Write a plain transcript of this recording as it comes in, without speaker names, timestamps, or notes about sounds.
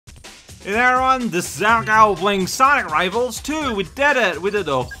Hey there everyone, this is Algal playing Sonic Rivals 2. We did it! We did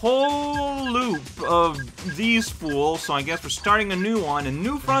a whole loop of these fools, so I guess we're starting a new one, a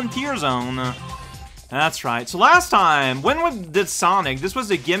new Frontier Zone. That's right. So last time, when we did Sonic, this was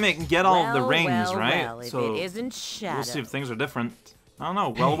the gimmick and get all the rings, right? Well, if so it isn't Shadow. we'll see if things are different. I don't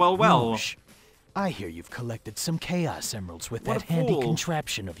know. Hey, Well. Rouge, I hear you've collected some Chaos Emeralds with What that a handy fool.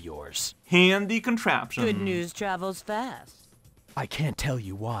 contraption of yours. Handy contraption. Good news travels fast. I can't tell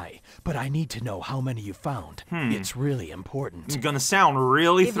you why, but I need to know how many you found. It's really important. It's gonna sound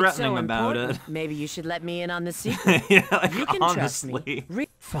really If it's threatening so about important, it. maybe you should let me in on the secret. Yeah, like, You can trust me. honestly.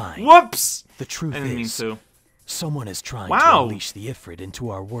 Fine. Whoops! The truth I didn't mean is, to. someone is trying Wow. to unleash the Ifrit into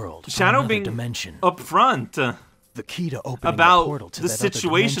our world. Shadow another being dimension. up front. The key to opening about the portal to the that other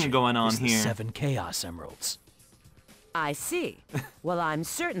situation dimension going on is the here. 7 Chaos Emeralds. I see. Well, I'm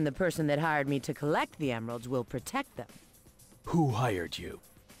certain the person that hired me to collect the emeralds will protect them. Who hired you?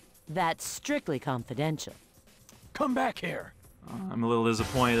 That's strictly confidential. Come back here. I'm a little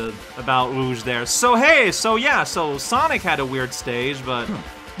disappointed about Rouge there. So hey, so Sonic had a weird stage, but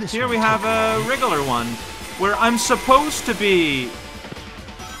This here one we have took a long. regular one where I'm supposed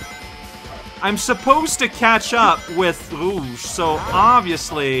to catch up with Rouge, so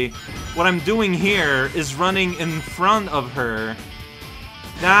obviously what I'm doing here is running in front of her.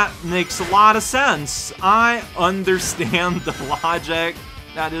 That makes a lot of sense. I understand the logic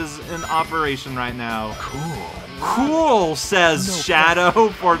that is in operation right now. Cool, says No Shadow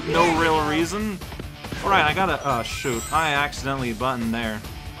for no real reason. Alright, I gotta, oh shoot, I accidentally buttoned there.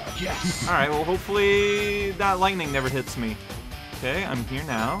 Yes. Alright, well hopefully that lightning never hits me. Okay, I'm here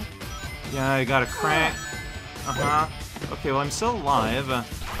now. Yeah, I gotta crank. Okay, well I'm still alive.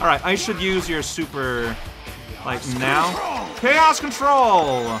 Alright, I should use your super, like now. Chaos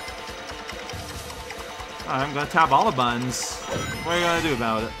Control! Alright, I'm gonna tap all the buttons. What are you gonna do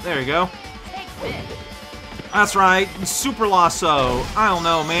about it? There you go. That's right, Super Lasso. I don't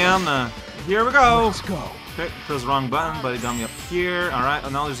know, man. Here we go. Let's go. Okay, press the wrong button, but it got me up here. Alright,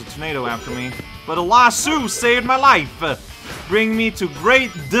 and now there's a tornado after me. But a lasso saved my life. Bring me to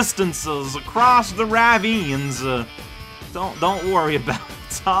great distances across the ravines. Don't worry about it.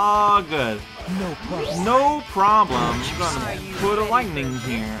 It's all good. No problem. No problem. I'm gonna put a lightning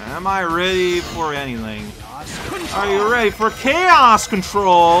here. Am I ready for anything? Are you ready for chaos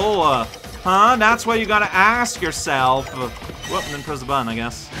control? Huh? That's what you gotta ask yourself. Whoop, and then press the button, I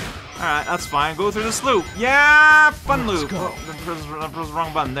guess. Alright, that's fine. Go through this loop. Yeah, fun loop. go. Oh, then press the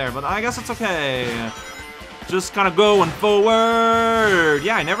wrong button there, but I guess it's okay. Just kind of going forward.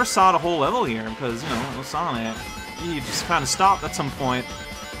 Yeah, I never saw the whole level here because, you know, it was Sonic. You just kind of stopped at some point.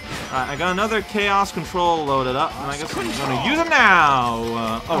 Alright, I got another Chaos Control loaded up, and I guess I'm gonna use it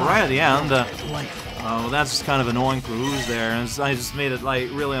now! Oh, right at the end. Oh, that's just kind of annoying for Rouge there. I just made it, like,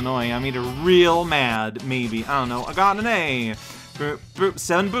 really annoying. I made her real mad, maybe. I don't know. I got an A.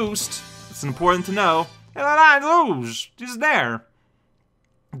 7 boost. It's important to know. Hey, that Rouge! She's there.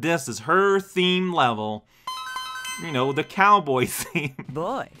 This is her theme level. You know, the cowboy theme.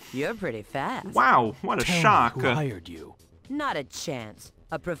 Boy, you're pretty fast. Wow, what a Tell me shock. who hired you. Not a chance.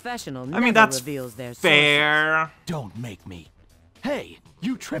 A professional I never mean, that's reveals their sources. fair. Don't make me. Hey,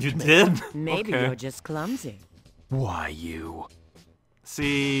 you tripped You me. did? Maybe Okay. you're just clumsy. Why you?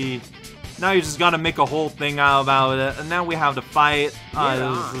 See, now you just gotta make a whole thing out about it, and now we have to fight.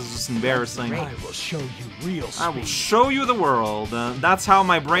 This is just embarrassing. I will show you real speed. I will show you the world. That's how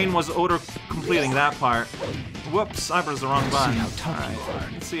my brain was auto-completing that part. Whoops, I pressed the wrong button. how tough you Alright,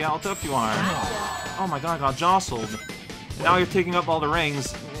 are. let's see how tough you are. Oh my god, I got jostled. Now you're taking up all the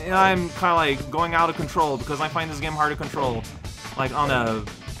rings. And I'm kind of like going out of control because I find this game hard to control. Like on a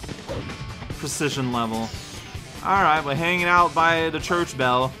precision level. Alright, we're hanging out by the church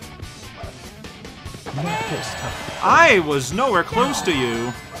bell. Not this time. I was nowhere close to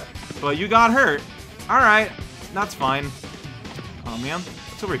you, but you got hurt. Alright, that's fine. Oh man,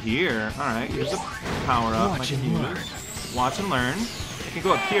 it's over here. Alright, here's a power up. Watch I can and learn. use. Watch and learn. I can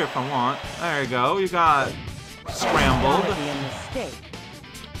go up here if I want. There you go, you got scrambled. That would be a mistake.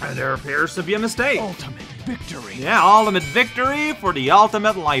 And there appears to be a mistake. Ultimate victory. Yeah, ultimate victory for the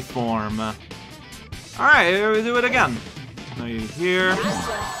ultimate life form. Alright, here we do it again. Now you here.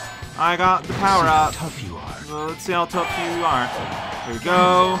 I got the power See how up. tough you are. Well, let's see how tough you are. Here we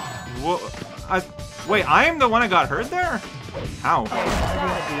go. Whoa. Wait, I am the one that got hurt there? How?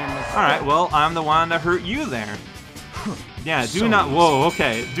 That would be a mistake. Alright, well, I'm the one that hurt you there. Yeah, do So not. easy. Whoa,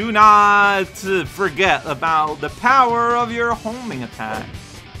 okay. Do not forget about the power of your homing attack.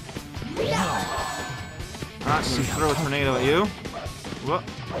 Alright, I'm gonna throw a tornado at you. Whoop.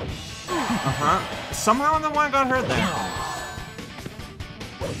 Somehow I'm the one that got hurt there.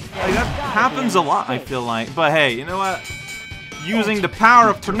 Like, that happens a lot, I feel like. But hey, you know what? Using the power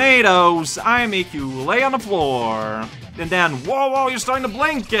of tornadoes, I make you lay on the floor. And then, whoa, you're starting to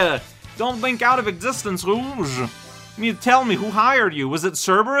blink. Don't blink out of existence, Rouge. You need to tell me who hired you. Was it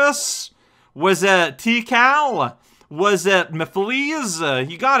Cerberus? Was it T-Cal? Was it Mephiles?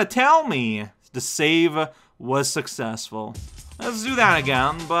 You gotta tell me. The save was successful. Let's do that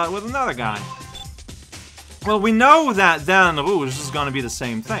again, but with another guy. Well, we know that Dan Rouge is gonna be the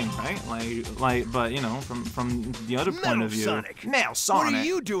same thing, right? Like, but you know, from the other point of view. Metal Sonic. What are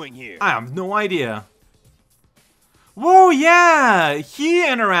you doing here? I have no idea. Whoa, yeah, he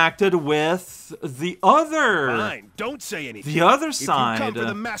interacted with the other. Fine, don't say anything. The other side. If you come for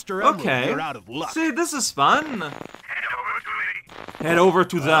the Master Emerald, okay. you're out of luck. See, this is fun. Head over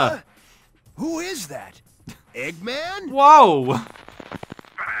to the. Who is that? Eggman? Whoa.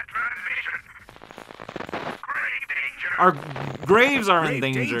 Our graves are in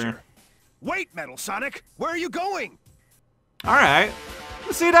Grave danger. Wait, Metal Sonic, where are you going? Alright.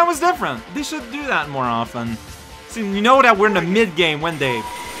 See, that was different. They should do that more often. See, you know that we're in the mid-game when they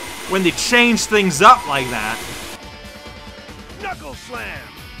change things up like that. Knuckle Slam!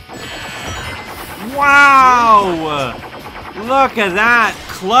 Wow! Look at that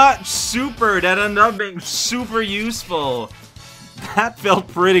clutch super that ended up being super useful. That felt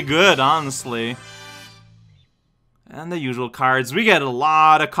pretty good, honestly. And the usual cards. We get a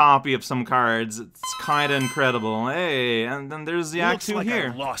lot of copy of some cards. It's kind of incredible. Hey, and then there's the Act 2 like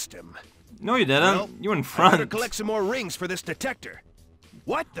here. I lost him. No, you didn't. Well, you in I front. better collect some more rings for this detector.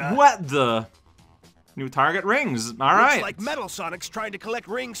 What the? What the? New target rings. All right. Looks like Metal Sonic's trying to collect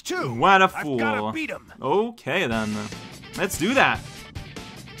rings too. What a fool. I've gotta beat him. Okay then. Let's do that.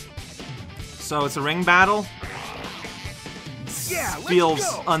 So it's a ring battle. Yeah, let's Feels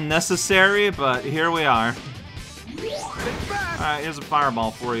go. unnecessary, but here we are. Alright, here's a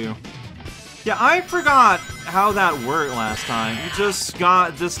fireball for you. Yeah, I forgot how that worked last time. You just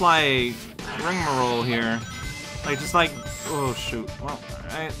got this, like, rigmarole here. Like, just like... Oh, shoot. Well,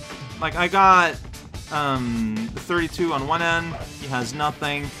 alright. Like, I got, the 32 on one end. He has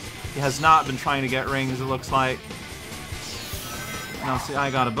nothing. He has not been trying to get rings, it looks like. Now, see,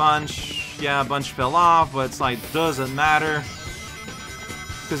 I got a bunch. Yeah, a bunch fell off, but it's like, doesn't matter.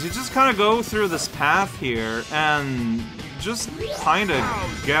 Because you just kind of go through this path here, and you just kind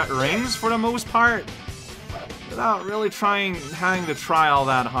of get rings for the most part, without really having to try all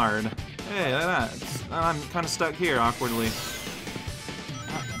that hard. Hey, look at that. I'm kind of stuck here, awkwardly.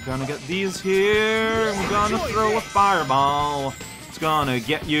 I'm gonna get these here, I'm gonna throw a fireball. It's gonna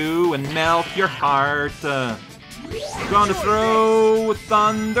get you and melt your heart. Gonna throw a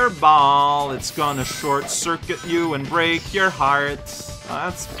thunderball. It's gonna short circuit you and break your heart.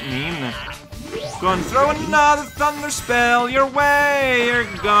 That's mean. Gonna throw another thunder spell your way. You're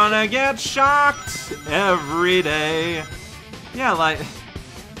gonna get shocked every day. Yeah, like,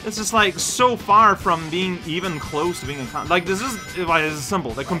 it's just like so far from being even close to being a like, this is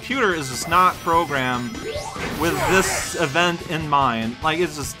simple. The computer is just not programmed with this event in mind. Like,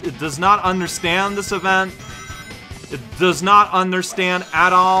 it does not understand this event. It does not understand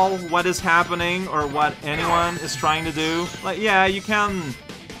at all what is happening or what anyone is trying to do. Like, yeah, you can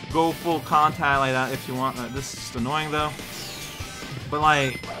go full contact like that if you want. This is just annoying, though. But,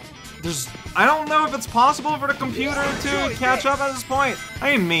 like, I don't know if it's possible for the computer to catch up at this point.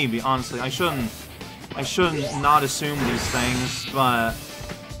 I mean, maybe, honestly. I shouldn't not assume these things, but...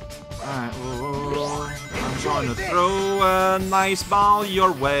 Alright, I'm going to throw a nice ball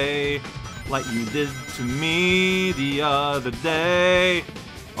your way. Like you did to me the other day.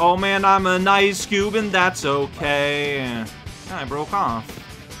 Oh man, I'm an ice cube and that's okay. And I broke off.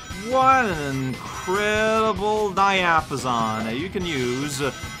 What an incredible diapason that you can use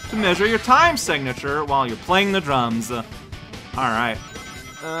to measure your time signature while you're playing the drums. Alright.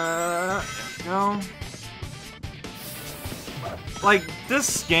 Go. Like,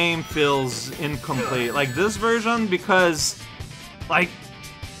 this game feels incomplete. Like, this version, because, like,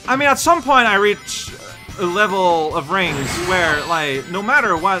 I mean, at some point I reach a level of rings where, like, no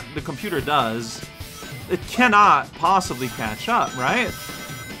matter what the computer does, it cannot possibly catch up, right?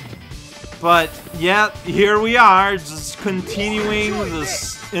 But yet, here we are, just continuing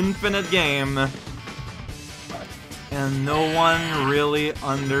this infinite game. And no one really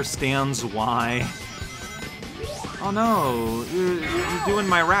understands why. Oh no, you're doing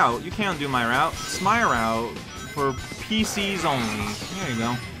my route. You can't do my route. It's my route for PCs only. There you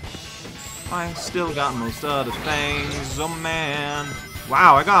go. I still got most other things, oh man.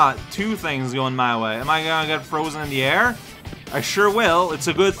 Wow, I got 2 things going my way. Am I gonna get frozen in the air? I sure will. It's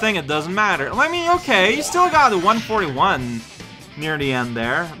a good thing it doesn't matter. I mean, okay, you still got the 141 near the end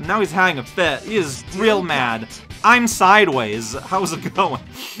there. Now he's having a fit. He is real mad. I'm sideways. How's it going?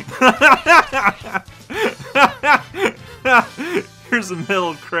 Here's a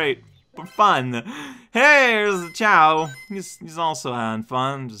middle crate for fun. Hey, here's the Chow. He's also having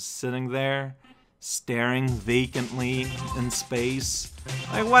fun, just sitting there, staring vacantly in space.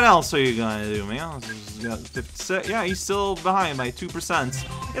 Like, what else are you gonna do, man? He's got 56. Yeah, he's still behind by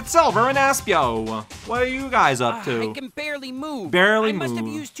 2%. It's Silver and Espio. What are you guys up to? I can barely move. Barely I must have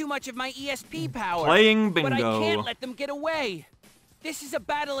move. used too much of my ESP power. Playing bingo. But I can't let them get away. This is a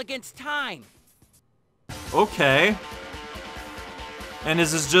battle against time. Okay. And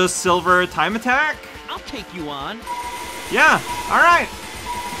is this just Silver time attack? I'll take you on. Yeah, alright.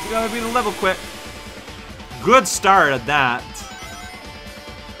 You gotta be the level quick. Good start at that.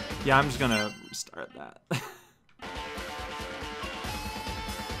 Yeah, I'm just gonna restart that.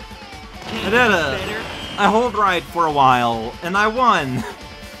 I did it. I hold right for a while, and I won.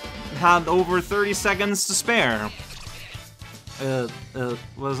 Had over 30 seconds to spare. It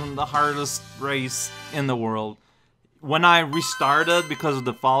wasn't the hardest race in the world. When I restarted because of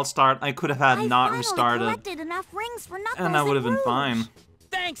the false start, I could have had not restarted, collected enough rings for Knuckles and I would have been Rouge. fine.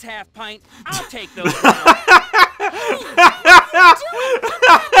 Thanks, Half Pint. I'll take those.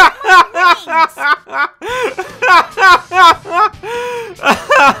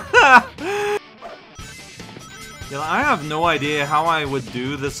 Yeah, I have no idea how I would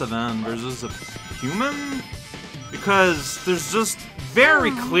do this event versus a human, because there's just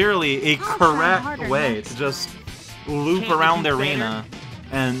very clearly a correct way to just loop around the arena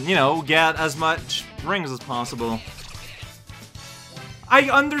and, you know, get as much rings as possible. I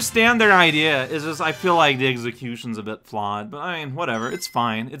understand their idea, it's just I feel like the execution's a bit flawed, but I mean, whatever, it's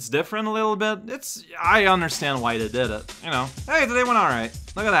fine. It's different a little bit. I understand why they did it, you know. Hey, they went alright.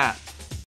 Look at that.